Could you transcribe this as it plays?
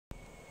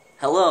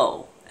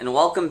Hello, and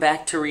welcome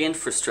back to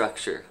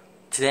Reinfrastructure.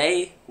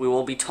 Today, we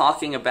will be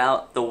talking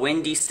about the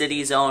Windy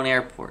City's own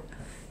airport,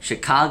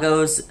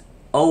 Chicago's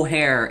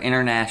O'Hare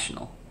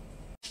International.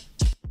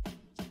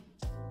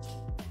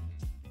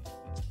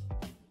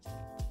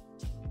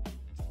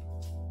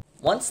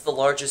 Once the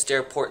largest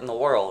airport in the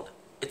world,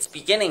 its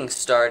beginnings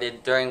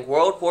started during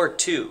World War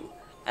II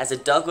as a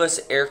Douglas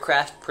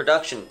aircraft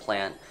production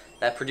plant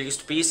that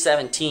produced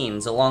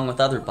B-17s along with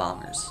other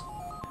bombers.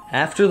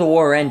 After the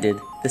war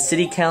ended, the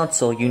City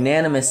Council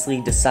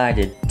unanimously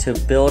decided to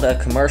build a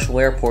commercial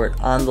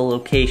airport on the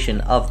location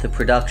of the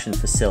production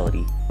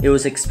facility. It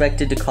was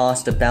expected to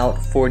cost about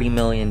 $40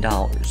 million.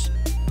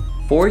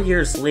 4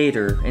 years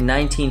later, in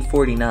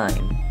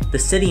 1949, the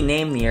city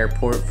named the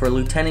airport for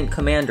Lieutenant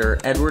Commander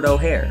Edward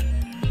O'Hare.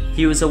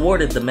 He was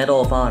awarded the Medal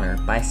of Honor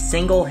by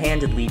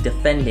single-handedly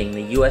defending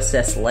the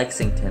USS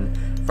Lexington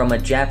from a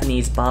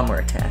Japanese bomber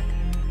attack.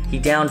 He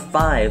downed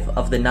 5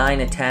 of the 9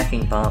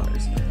 attacking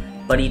bombers,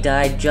 but he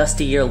died just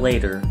a year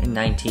later in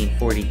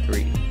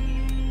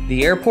 1943.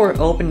 The airport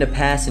opened to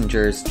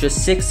passengers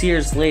just 6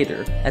 years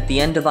later, at the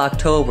end of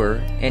October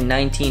in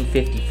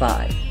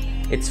 1955.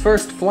 Its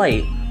first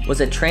flight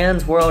was a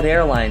Trans World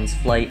Airlines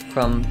flight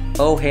from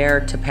O'Hare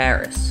to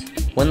Paris.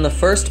 When the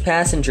first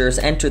passengers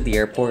entered the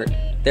airport,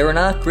 they were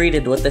not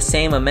greeted with the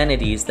same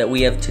amenities that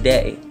we have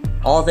today.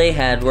 All they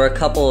had were a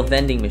couple of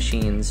vending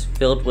machines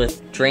filled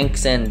with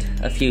drinks and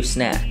a few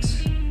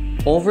snacks.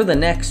 Over the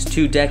next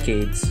 2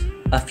 decades,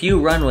 a few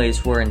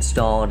runways were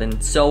installed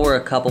and so were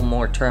a couple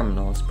more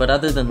terminals, but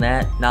other than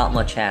that, not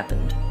much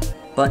happened.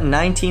 But in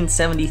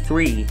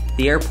 1973,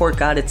 the airport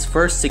got its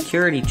first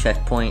security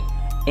checkpoint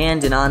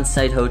and an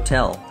on-site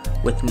hotel,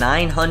 with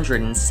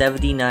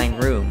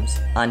 979 rooms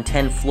on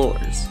 10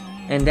 floors.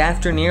 And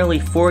after nearly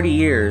 40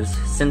 years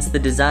since the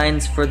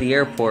designs for the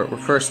airport were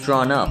first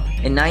drawn up,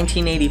 in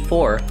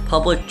 1984,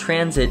 public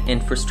transit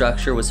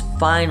infrastructure was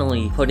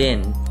finally put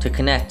in to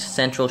connect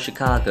central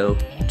Chicago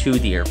to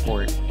the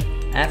airport.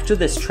 After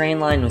this train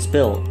line was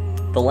built,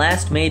 the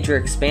last major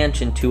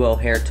expansion to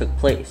O'Hare took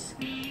place.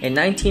 In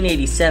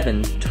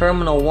 1987,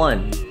 Terminal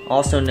 1,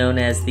 also known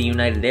as the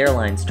United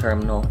Airlines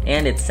Terminal,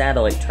 and its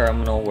satellite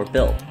terminal were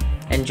built.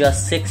 And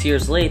just 6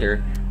 years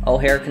later,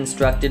 O'Hare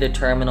constructed a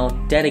terminal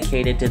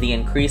dedicated to the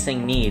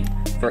increasing need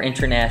for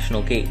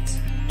international gates,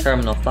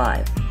 Terminal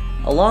 5.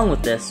 Along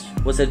with this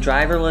was a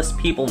driverless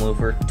people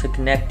mover to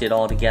connect it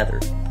all together.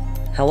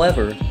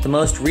 However, the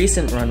most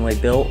recent runway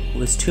built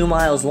was 2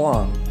 miles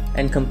long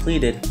and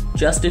completed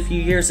just a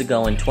few years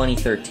ago in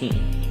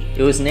 2013.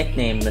 It was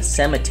nicknamed the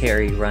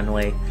Cemetery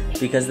Runway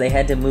because they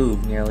had to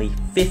move nearly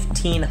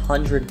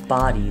 1,500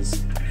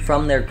 bodies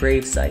from their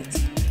grave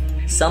sites,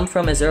 some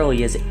from as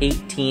early as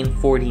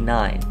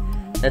 1849.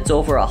 That's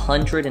over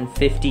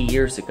 150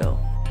 years ago.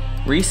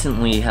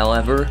 Recently,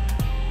 however,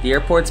 the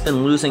airport's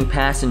been losing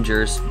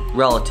passengers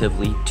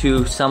relatively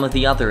to some of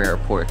the other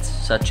airports,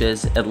 such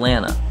as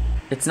Atlanta.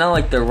 It's not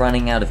like they're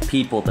running out of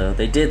people though.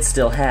 They did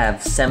still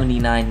have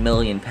 79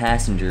 million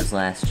passengers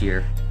last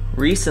year.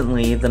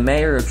 Recently, the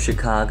mayor of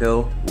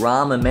Chicago,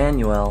 Rahm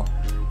Emanuel,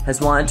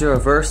 has wanted to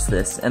reverse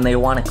this, and they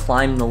want to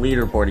climb the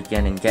leaderboard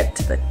again and get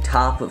to the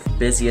top of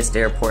busiest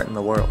airport in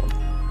the world.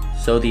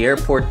 So the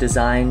airport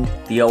designed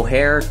the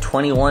O'Hare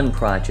 21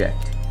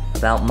 project,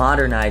 about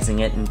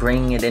modernizing it and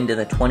bringing it into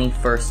the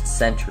 21st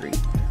century.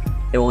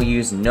 It will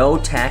use no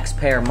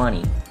taxpayer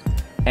money,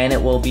 and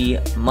it will be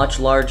much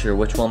larger,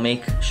 which will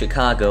make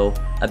Chicago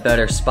a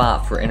better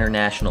spot for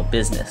international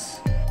business.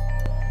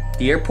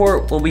 The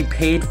airport will be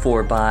paid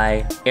for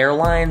by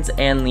airlines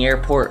and the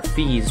airport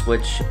fees,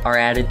 which are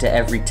added to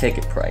every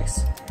ticket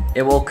price.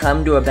 It will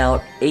come to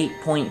about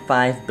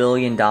 $8.5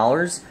 billion,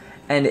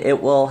 and it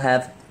will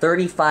have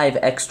 35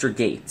 extra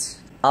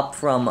gates. Up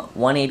from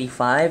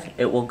 185,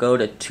 it will go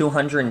to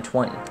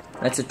 220.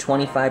 That's a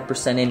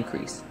 25%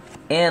 increase.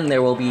 And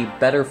there will be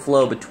better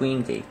flow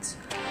between gates,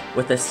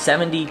 with a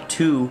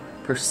 72%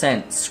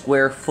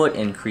 square foot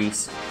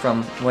increase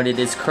from what it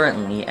is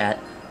currently at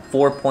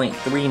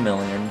 4.3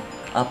 million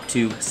up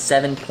to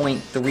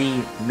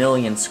 7.3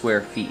 million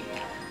square feet.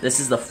 This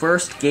is the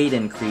first gate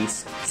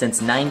increase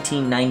since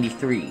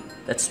 1993.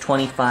 That's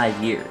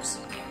 25 years.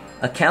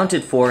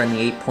 Accounted for in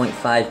the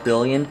 $8.5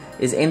 billion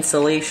is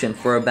insulation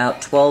for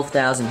about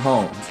 12,000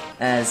 homes,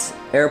 as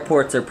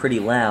airports are pretty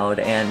loud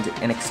and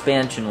an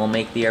expansion will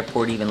make the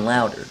airport even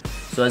louder.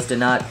 So as to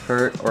not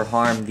hurt or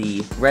harm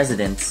the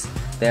residents,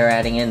 they're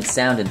adding in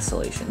sound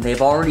insulation.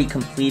 They've already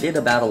completed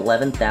about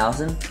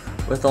 11,000,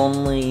 with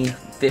only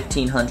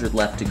 1,500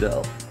 left to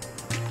go.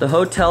 The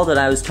hotel that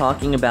I was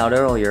talking about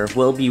earlier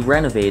will be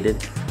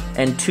renovated,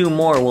 and 2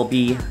 more will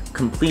be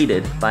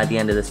completed by the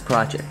end of this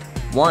project.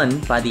 One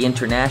by the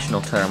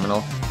International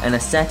Terminal, and a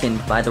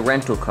second by the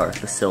rental car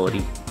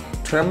facility.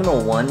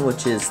 Terminal 1,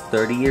 which is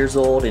 30 years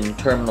old, and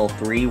Terminal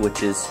 3,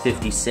 which is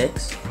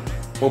 56,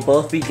 will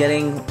both be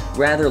getting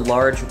rather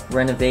large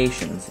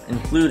renovations,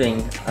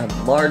 including a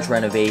large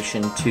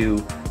renovation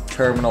to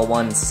Terminal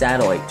 1's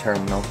satellite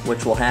terminal,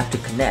 which will have to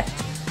connect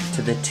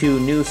to the 2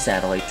 new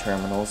satellite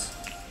terminals.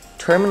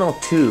 Terminal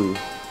 2,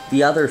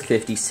 the other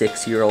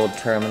 56-year-old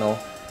terminal,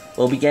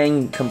 will be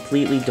getting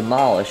completely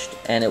demolished,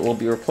 and it will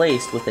be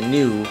replaced with a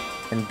new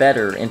and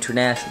better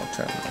international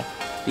terminal.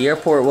 The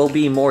airport will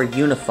be more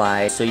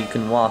unified, so you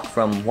can walk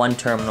from one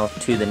terminal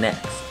to the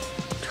next.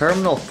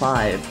 Terminal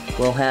 5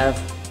 will have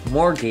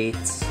more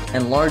gates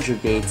and larger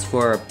gates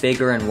for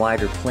bigger and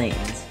wider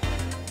planes,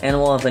 and it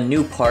will have a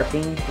new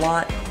parking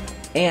lot,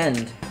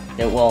 and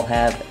it will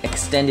have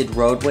extended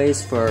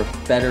roadways for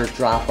better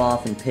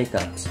drop-off and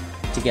pickups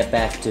to get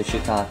back to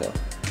Chicago.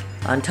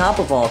 On top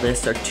of all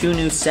this are 2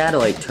 new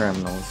satellite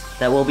terminals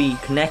that will be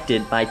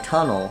connected by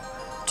tunnel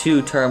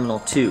to Terminal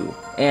 2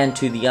 and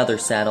to the other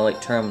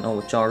satellite terminal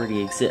which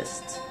already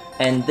exists.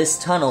 And this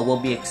tunnel will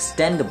be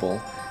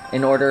extendable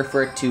in order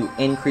for it to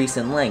increase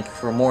in length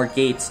for more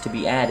gates to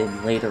be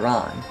added later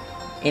on.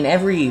 In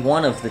every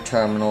one of the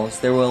terminals,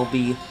 there will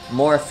be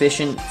more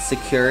efficient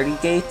security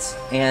gates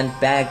and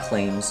bag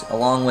claims,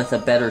 along with a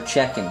better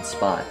check-in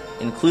spot,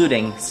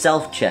 including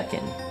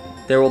self-check-in.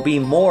 There will be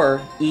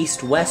more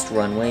east-west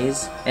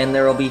runways, and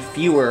there will be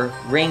fewer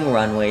ring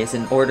runways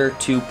in order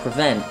to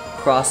prevent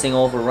crossing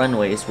over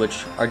runways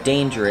which are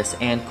dangerous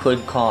and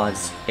could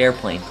cause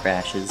airplane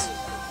crashes.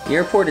 The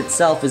airport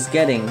itself is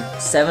getting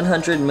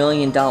 $700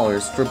 million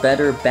for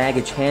better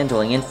baggage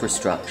handling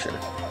infrastructure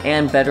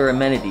and better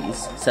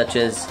amenities, such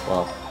as,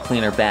 well,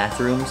 cleaner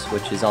bathrooms,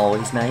 which is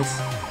always nice,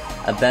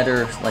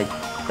 better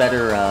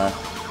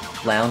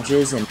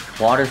lounges and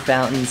water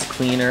fountains,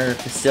 cleaner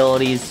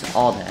facilities,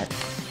 all that.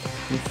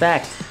 In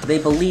fact, they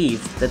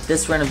believe that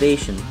this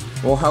renovation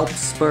will help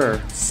spur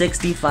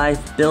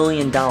 $65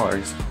 billion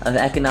of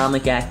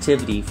economic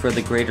activity for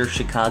the greater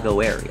Chicago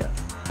area.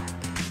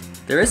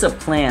 There is a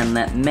plan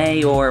that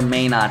may or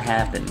may not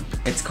happen.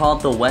 It's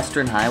called the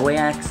Western Highway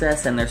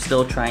Access, and they're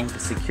still trying to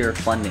secure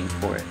funding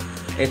for it.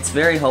 It's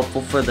very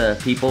hopeful for the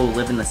people who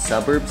live in the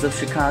suburbs of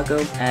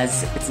Chicago,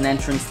 as it's an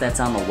entrance that's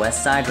on the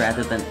west side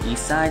rather than the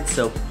east side,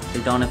 so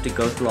they don't have to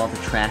go through all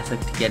the traffic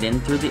to get in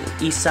through the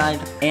east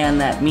side.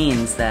 And that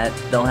means that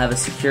they'll have a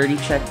security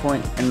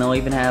checkpoint, and they'll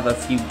even have a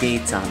few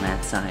gates on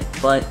that side.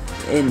 But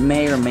it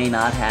may or may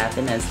not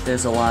happen, as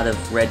there's a lot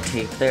of red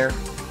tape there.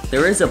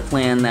 There is a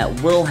plan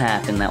that will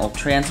happen that will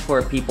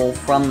transport people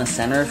from the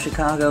center of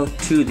Chicago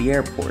to the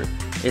airport.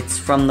 It's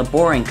from the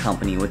Boring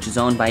Company, which is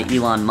owned by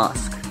Elon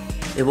Musk.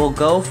 It will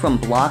go from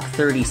Block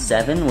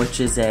 37, which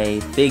is a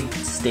big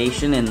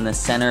station in the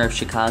center of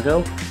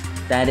Chicago,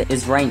 that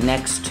is right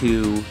next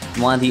to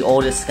one of the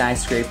oldest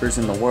skyscrapers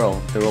in the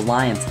world, the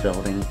Reliance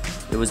Building.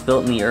 It was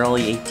built in the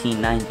early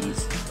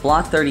 1890s.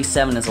 Block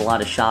 37 has a lot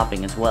of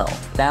shopping as well.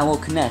 That will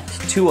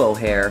connect to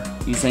O'Hare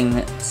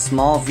using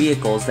small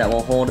vehicles that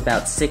will hold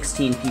about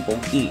 16 people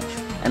each,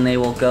 and they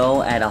will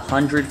go at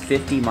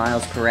 150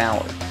 miles per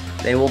hour.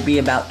 They will be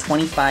about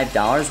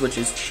 $25, which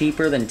is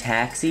cheaper than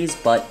taxis,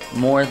 but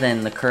more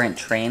than the current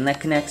train that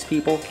connects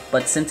people.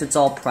 But since it's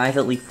all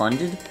privately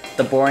funded,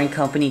 the Boring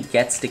Company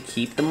gets to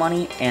keep the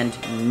money, and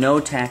no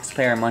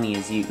taxpayer money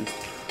is used.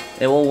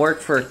 It will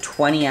work for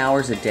 20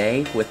 hours a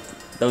day, with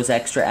those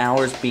extra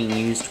hours being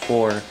used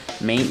for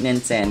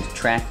maintenance and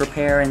track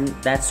repair and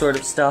that sort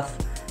of stuff.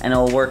 And it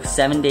will work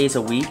 7 days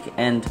a week,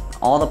 and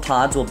all the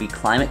pods will be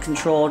climate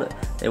controlled,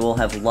 they will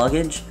have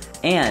luggage,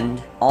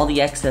 and all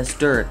the excess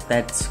dirt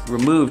that's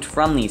removed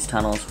from these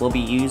tunnels will be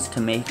used to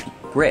make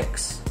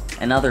bricks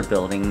and other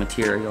building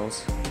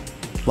materials.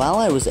 While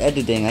I was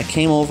editing, I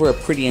came over a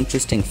pretty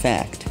interesting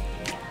fact.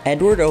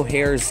 Edward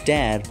O'Hare's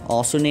dad,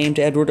 also named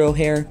Edward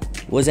O'Hare,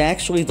 was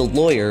actually the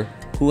lawyer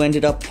who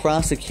ended up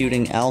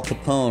prosecuting Al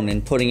Capone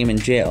and putting him in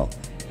jail,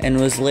 and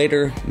was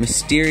later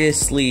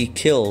mysteriously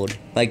killed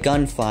by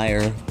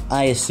gunfire,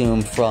 I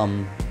assume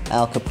from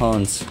Al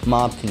Capone's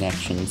mob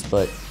connections,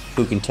 but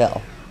who can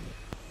tell?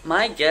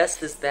 My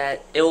guess is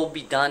that it will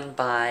be done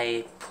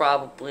by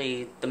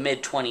probably the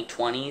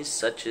mid-2020s,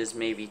 such as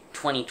maybe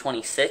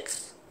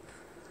 2026.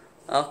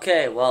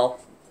 Okay, well,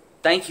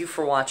 thank you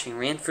for watching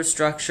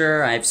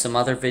Reinfrastructure. I have some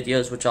other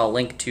videos which I'll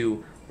link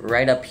to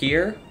right up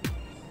here.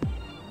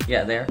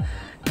 Yeah, there.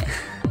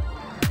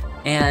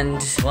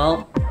 And,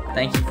 well,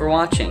 thank you for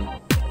watching.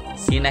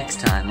 See you next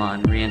time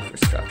on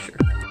Reinfrastructure.